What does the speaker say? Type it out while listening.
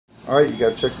All right, you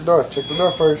gotta check the door. Check the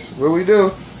door first. What we do?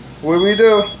 What we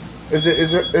do? Is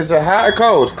it hot or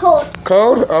cold? Cold.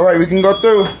 Cold? All right, we can go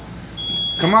through.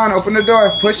 Come on, open the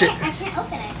door. Push it. I can't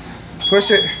open it.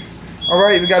 Push it. All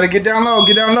right, we gotta get down low.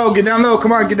 Get down low. Get down low.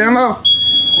 Come on, get down low.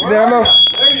 Get down low.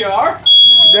 There you are.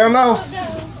 Get down low.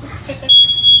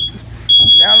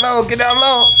 Get down low. Get down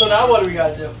low. So now what do we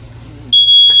gotta do?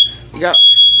 You got.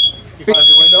 You found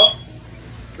your window,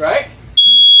 right?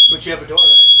 But you have a door,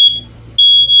 right?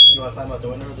 You want to climb out the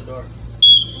window or the door?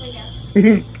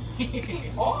 Window.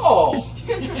 Oh!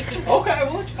 Okay,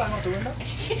 we'll let you climb out the window.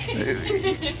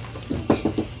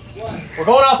 We're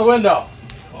going out the window.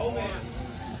 Oh, man.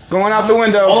 Going out the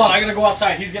window. Hold on, I gotta go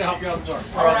outside. He's gonna help you out the door.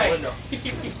 All right. Out the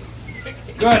window.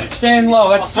 Good, staying low.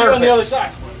 That's I'll see you on perfect. the other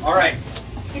side. All right.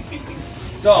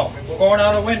 So, if we're going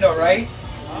out a window, right?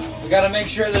 We got to make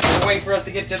sure that there's a way for us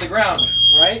to get to the ground,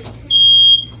 right?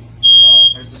 Oh,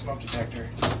 there's the smoke detector.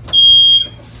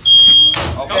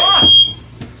 Okay. Come on.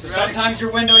 So sometimes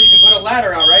your window, you can put a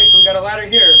ladder out, right? So we got a ladder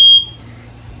here.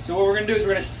 So what we're going to do is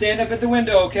we're going to stand up at the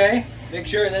window, okay? Make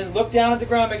sure, and then look down at the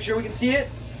ground, make sure we can see it.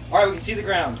 All right, we can see the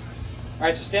ground. All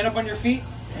right, so stand up on your feet,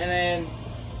 and then,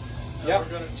 yep.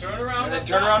 We're gonna turn around. And then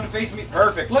turn around and face me.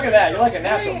 Perfect. Look at that. You're like a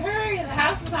natural. Hurry, the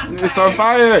house is on fire. It's on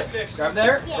fire. Grab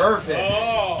there. Yes. Perfect.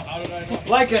 Oh, how did I know?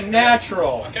 Like a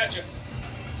natural. I'll catch you.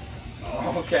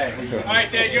 Okay. All right,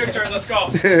 Dad, your turn. Let's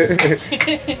go.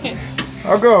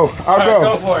 I'll go. I'll All right, go.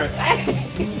 go for it.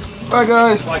 Bye,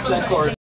 guys. Watch that cord.